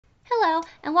Hello,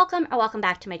 and welcome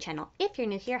back to my channel. If you're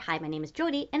new here, hi, my name is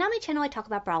Jody, and on my channel I talk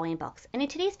about Broadway and books. And in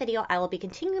today's video, I will be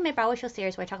continuing my Broadway show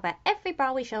series where I talk about every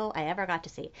Broadway show I ever got to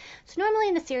see. So normally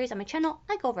in the series on my channel,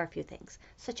 I go over a few things,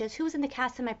 such as who was in the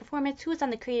cast in my performance, who was on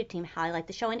the creative team, how I liked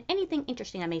the show, and anything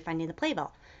interesting I may find in the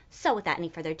playbill. So without any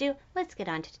further ado, let's get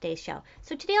on to today's show.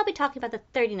 So today I'll be talking about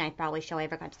the 39th Broadway show I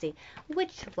ever got to see,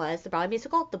 which was the Broadway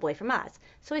musical, The Boy from Oz.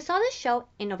 So I saw this show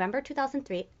in November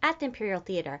 2003 at the Imperial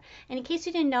Theater. And in case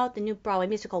you didn't know, the new Broadway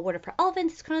musical, Water for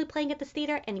Elephants, is currently playing at this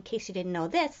theater. And in case you didn't know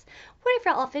this, Water for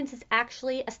Elephants is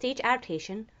actually a stage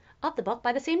adaptation of the book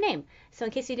by the same name. So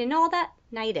in case you didn't know all that,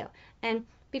 now you do. And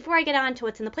before I get on to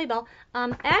what's in the playbill,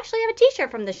 I actually have a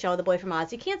t-shirt from the show, The Boy from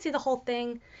Oz. You can't see the whole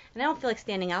thing, and I don't feel like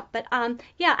standing up, but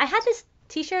yeah, I had this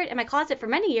t-shirt in my closet for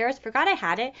many years, forgot I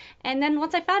had it, and then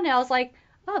once I found it, I was like,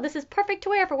 oh, this is perfect to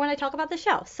wear for when I talk about the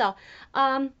show. So,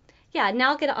 yeah,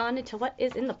 now I'll get on into what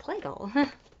is in the playbill.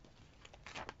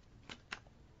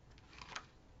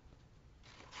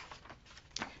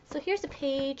 So here's a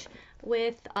page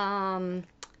with the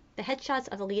headshots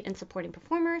of the lead and supporting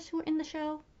performers who are in the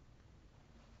show.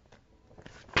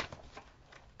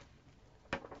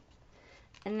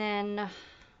 And then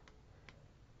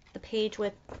the page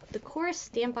with the chorus,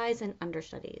 standbys, and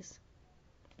understudies.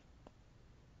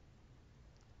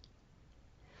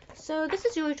 So this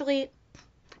is usually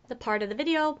the part of the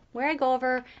video where I go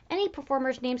over any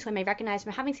performers' names who I may recognize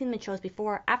from having seen them in shows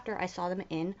before after I saw them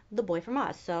in The Boy from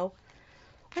Oz. So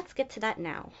let's get to that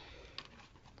now.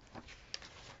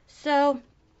 So,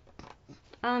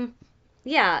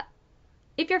 yeah,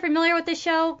 if you're familiar with this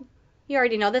show, you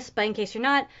already know this, but in case you're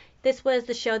not, this was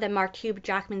the show that marked Hugh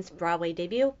Jackman's Broadway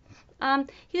debut.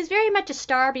 He was very much a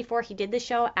star before he did the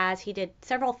show, as he did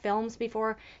several films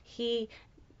before he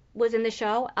was in the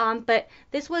show. But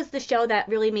this was the show that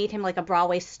really made him like a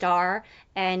Broadway star,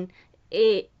 and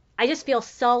I just feel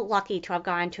so lucky to have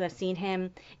gone to have seen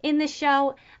him in this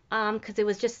show, because it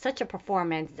was just such a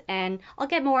performance. And I'll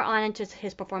get more on into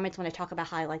his performance when I talk about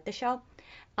how I like the show.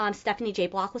 Stephanie J.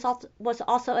 Block was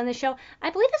also in the show.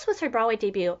 I believe this was her Broadway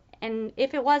debut, and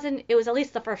if it wasn't, it was at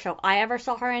least the first show I ever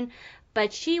saw her in.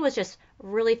 But she was just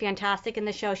really fantastic in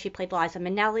the show. She played Liza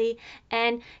Minnelli,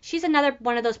 and she's another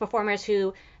one of those performers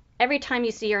who, every time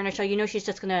you see her in a show, you know she's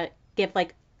just gonna give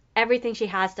like everything she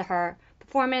has to her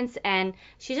performance, and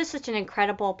she's just such an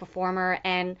incredible performer.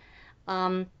 And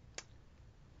I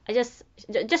just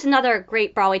another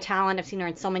great Broadway talent. I've seen her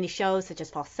in so many shows, such as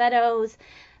Falsettos,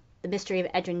 The Mystery of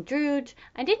Edwin Drood.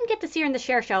 I didn't get to see her in the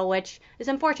Cher show, which is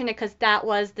unfortunate because that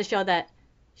was the show that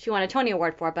she won a Tony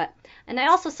Award for. And I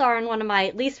also saw her in one of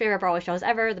my least favorite Broadway shows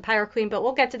ever, The Pirate Queen, but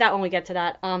we'll get to that when we get to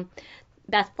that.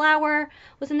 Beth Flower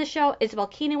was in the show. Isabel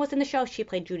Keenan was in the show. She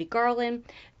played Judy Garland.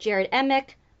 Jared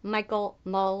Emick, Michael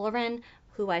Mullerin,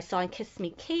 who I saw in Kiss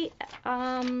Me Kate.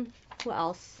 Who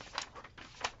else?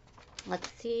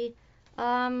 Let's see.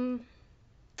 John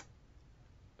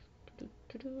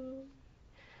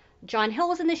Hill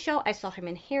was in the show. I saw him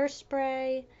in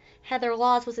Hairspray. Heather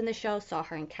Laws was in the show. Saw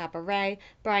her in Cabaret.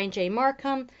 Brian J.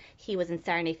 Markham. He was in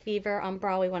Saturday Night Fever on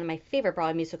Broadway, one of my favorite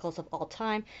Broadway musicals of all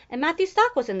time. And Matthew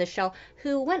Stock was in the show,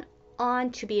 who went on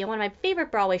to be in one of my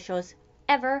favorite Broadway shows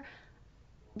ever,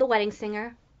 The Wedding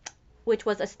Singer, which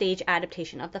was a stage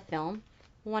adaptation of the film.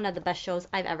 One of the best shows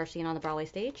I've ever seen on the Broadway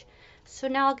stage. So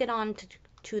now I'll get on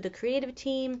to the creative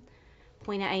team,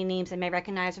 point out any names I may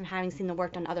recognize from having seen them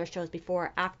worked on other shows before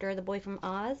or after The Boy from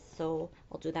Oz. So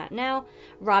I'll do that now.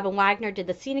 Robin Wagner did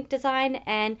the scenic design,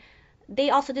 and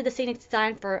they also did the scenic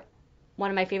design for one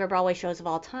of my favorite Broadway shows of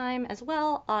all time as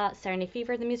well, Saturday Night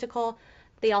Fever, the musical.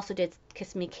 They also did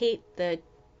Kiss Me Kate, the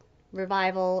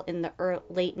revival in the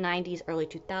late 90s, early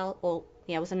 2000s. Well,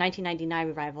 yeah, it was a 1999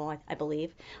 revival, I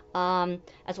believe,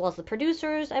 as well as the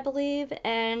producers, I believe,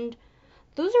 and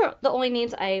those are the only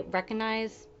names I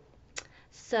recognize.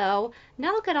 So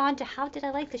now I'll get on to how did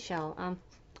I like the show.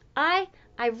 I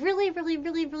really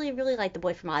liked The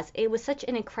Boy from Oz. It was such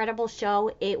an incredible show.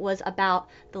 It was about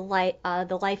the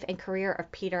life and career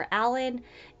of Peter Allen,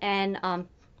 and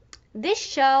this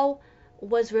show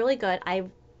was really good. I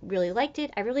really liked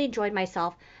it. I really enjoyed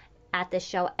myself at this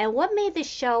show. And what made this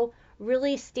show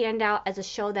really stand out as a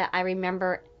show that I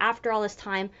remember after all this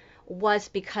time was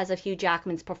because of Hugh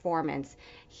Jackman's performance.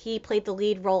 He played the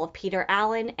lead role of Peter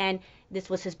Allen, and this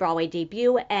was his Broadway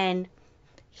debut, and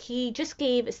he just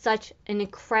gave such an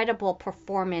incredible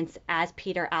performance as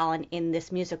Peter Allen in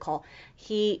this musical.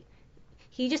 He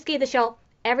just gave the show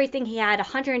everything he had,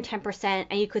 110%,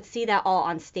 and you could see that all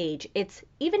on stage. It's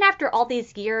even after all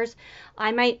these years,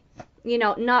 I might,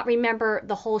 not remember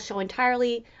the whole show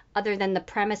entirely, other than the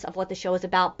premise of what the show is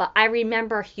about, but I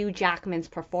remember Hugh Jackman's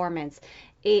performance.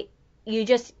 you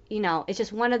just, it's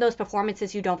just one of those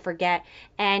performances you don't forget.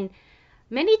 And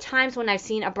many times when I've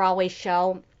seen a Broadway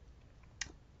show,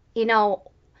 you know,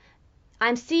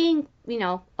 I'm seeing,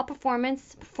 a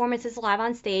performances live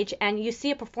on stage, and you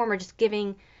see a performer just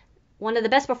giving one of the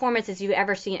best performances you've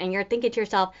ever seen, and you're thinking to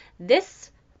yourself, this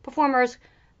performer's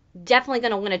definitely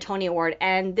going to win a Tony Award.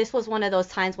 And this was one of those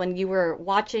times when you were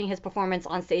watching his performance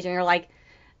on stage, and you're like,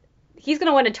 he's going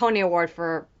to win a Tony Award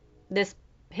for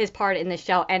his part in this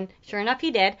show. And sure enough,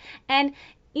 he did. And,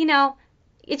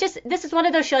 this is one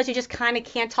of those shows you just kind of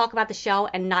can't talk about the show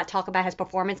and not talk about his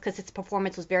performance, because his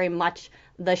performance was very much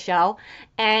the show.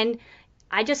 And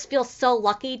I just feel so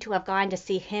lucky to have gone to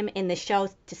see him in the show,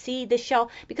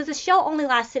 because the show only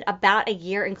lasted about a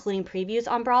year, including previews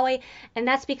on Broadway. And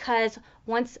that's because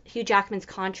once Hugh Jackman's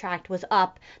contract was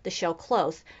up, the show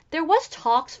closed. There was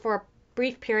talks for a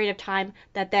brief period of time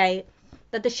that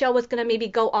the show was going to maybe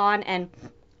go on and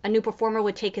a new performer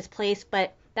would take his place,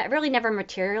 but that really never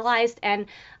materialized. And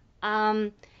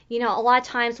a lot of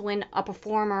times when a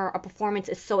performance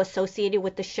is so associated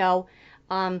with the show,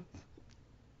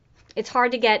 it's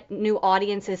hard to get new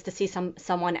audiences to see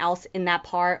someone else in that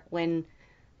part when,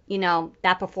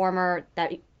 that performer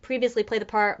that previously played the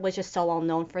part was just so well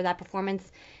known for that performance,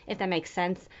 if that makes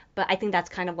sense. But I think that's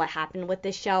kind of what happened with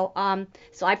this show.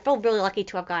 So I feel really lucky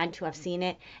to have gotten to have seen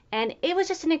it, and it was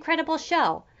just an incredible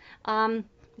show. The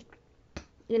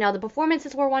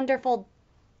performances were wonderful,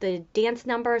 the dance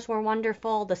numbers were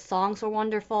wonderful, the songs were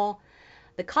wonderful,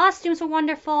 the costumes were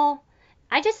wonderful.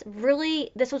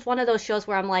 This was one of those shows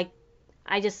where I'm like,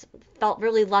 I just felt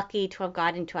really lucky to have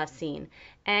gotten to have seen.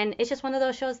 And it's just one of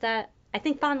those shows that I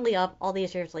think fondly of all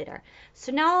these years later.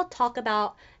 So now I'll talk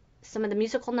about some of the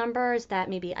musical numbers that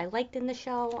maybe I liked in the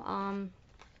show. I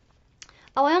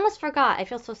almost forgot. I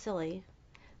feel so silly.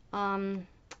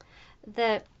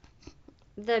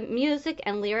 The music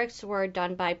and lyrics were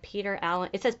done by Peter Allen.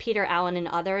 It says Peter Allen and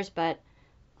others, but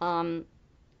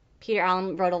Peter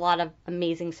Allen wrote a lot of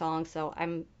amazing songs, so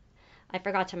I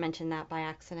forgot to mention that by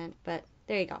accident, but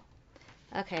there you go.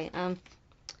 Okay,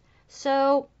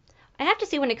 so I have to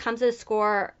say, when it comes to the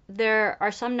score, there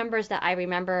are some numbers that I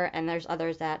remember, and there's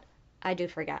others that I do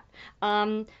forget.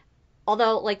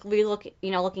 Although, like, looking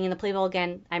in the playbill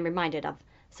again, I'm reminded of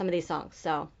some of these songs,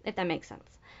 so if that makes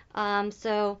sense.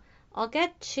 So I'll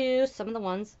get to some of the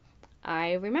ones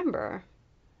I remember.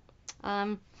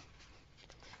 I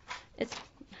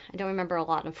don't remember a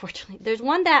lot, unfortunately. There's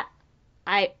one that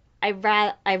I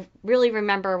really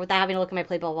remember without having to look at my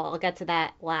playbill. Well, I'll get to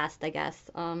that last, I guess.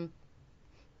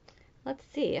 Let's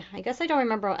see. I guess I don't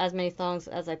remember as many songs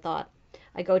as I thought.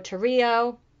 I Go to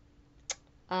Rio.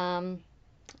 Kind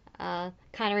of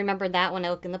remember that when I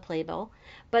look in the playbill.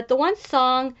 But the one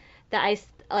song that I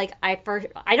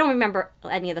don't remember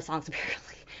any of the songs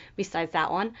apparently besides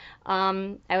that one.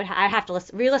 I'd have to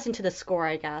re-listen to the score,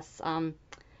 I guess.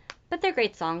 But they're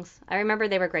great songs. I remember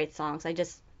they were great songs. I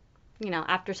just,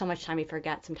 after so much time, you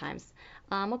forget sometimes.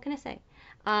 What can I say?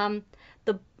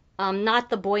 Not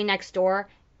the Boy Next Door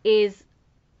is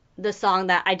the song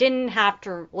that I didn't have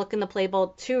to look in the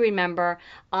playbill to remember.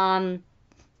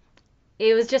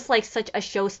 It was just like such a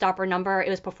showstopper number. It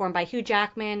was performed by Hugh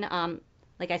Jackman.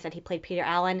 Like I said, he played Peter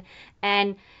Allen,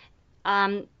 and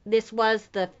this was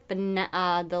the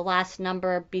last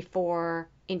number before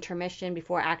intermission,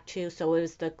 before Act 2, so it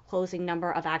was the closing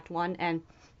number of Act 1, and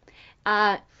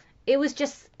it was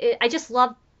just, I just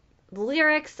love the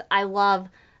lyrics, I love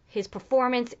his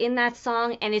performance in that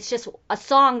song, and it's just a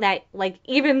song that, like,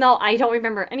 even though I don't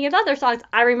remember any of the other songs,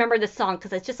 I remember this song,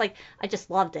 because it's just like, I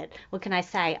just loved it. What can I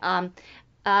say?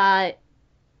 It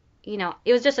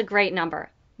was just a great number.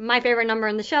 My favorite number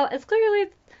in the show is clearly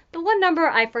the one number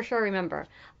I for sure remember.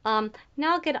 Now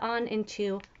I'll get on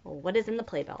into what is in the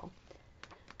playbill.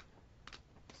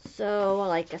 So,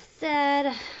 like I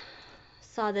said,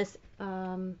 saw this,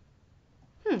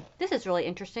 this is really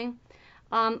interesting.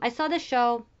 I saw this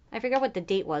show, I forget what the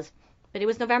date was, but it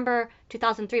was November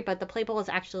 2003, but the playbill is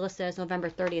actually listed as November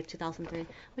 30th, 2003,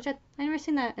 which I never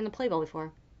seen that in the playbill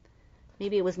before.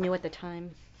 Maybe it was new at the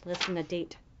time, listing the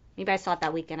date. Maybe I saw it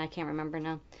that weekend, I can't remember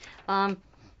now.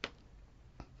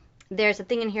 There's a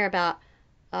thing in here about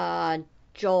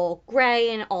Joel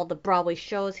Grey and all the Broadway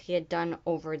shows he had done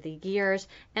over the years.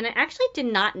 And I actually did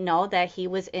not know that he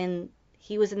was in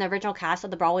the original cast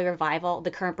of the Broadway revival,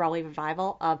 the current Broadway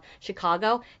revival of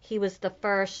Chicago. He was the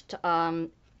first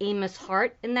Amos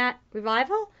Hart in that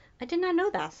revival. I did not know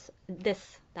that.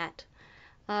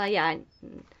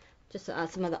 Just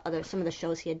some of the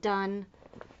shows he had done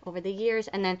over the years,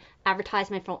 and then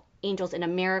advertisement for Angels in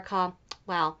America.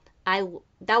 Wow,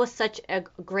 that was such a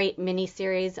great mini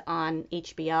series on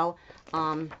HBO.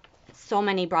 So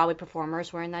many Broadway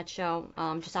performers were in that show.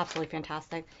 Just absolutely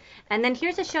fantastic. And then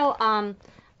here's a show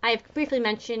I've briefly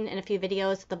mentioned in a few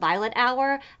videos, The Violet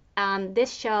Hour.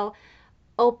 This show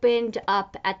opened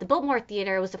up at the Biltmore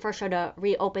Theater. It was the first show to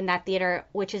reopen that theater,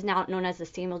 which is now known as the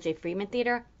Samuel J. Friedman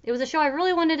Theater. It was a show I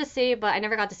really wanted to see, but I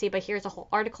never got to see. But here's a whole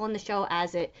article in the show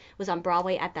as it was on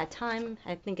Broadway at that time.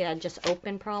 I think it had just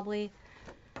opened probably.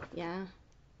 Yeah.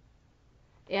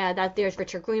 Yeah, there's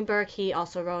Richard Greenberg. He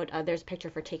also wrote, there's a picture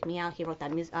for Take Me Out. He wrote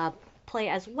that play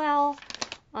as well.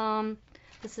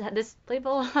 This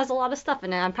label has a lot of stuff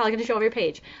in it. I'm probably going to show over your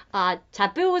page.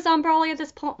 Taboo was on Broadway at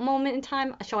this moment in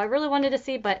time. A show I really wanted to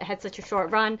see, but it had such a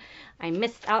short run. I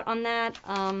missed out on that.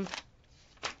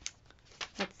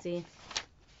 Let's see.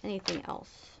 Anything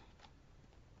else?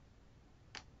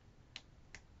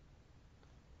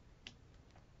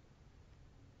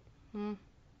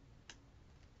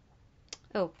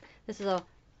 Oh, this is a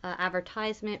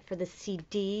advertisement for the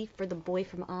CD for The Boy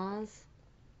from Oz.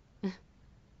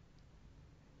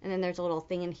 And then there's a little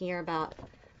thing in here about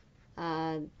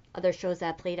other shows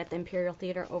that played at the Imperial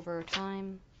Theater over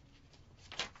time.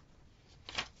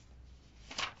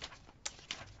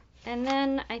 And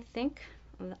then I think,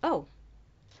 oh,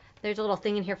 there's a little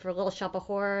thing in here for Little Shop of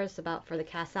Horrors for the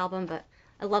cast album, but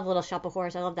I love Little Shop of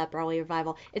Horrors. I love that Broadway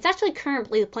revival. It's actually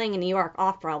currently playing in New York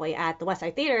off-Broadway at the West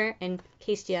Side Theater, in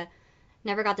case you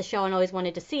never got the show and always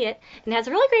wanted to see it. And it has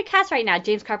a really great cast right now.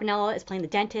 James Carpinello is playing the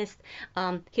dentist.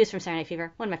 He was from Saturday Night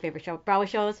Fever, one of my favorite Broadway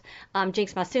shows.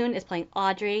 Jinx Monsoon is playing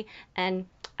Audrey. And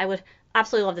I would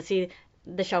absolutely love to see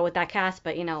the show with that cast,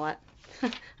 but you know what?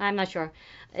 I'm not sure.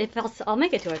 If I'll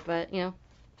make it to it, but you know,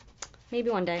 maybe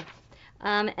one day.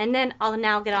 And then I'll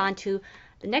now get on to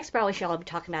the next Broadway show I'll be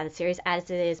talking about in the series,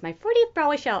 as it is my 40th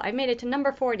Broadway show. I made it to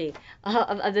number 40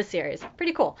 of this series.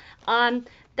 Pretty cool.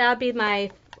 That would be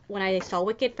when I saw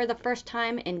Wicked for the first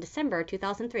time in December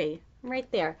 2003.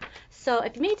 Right there. So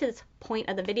if you made it to this point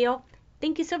of the video,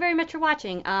 thank you so very much for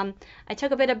watching. I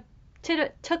took a bit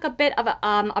of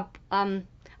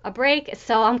a break,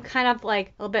 so I'm kind of like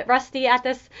a little bit rusty at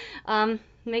this,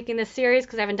 making this series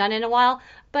because I haven't done it in a while.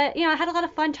 But you know, I had a lot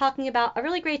of fun talking about a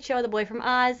really great show, The Boy from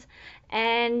Oz,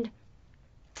 and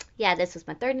yeah, this was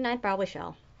my 39th Broadway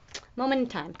show. Moment in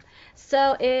time.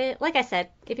 So, like I said,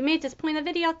 if you made it to this point in the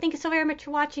video, thank you so very much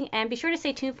for watching, and be sure to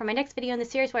stay tuned for my next video in the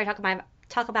series where I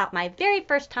talk about my very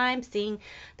first time seeing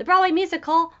the Broadway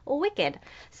musical Wicked.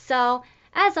 So,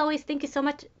 as always, thank you so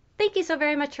much. Thank you so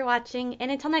very much for watching,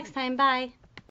 and until next time, bye.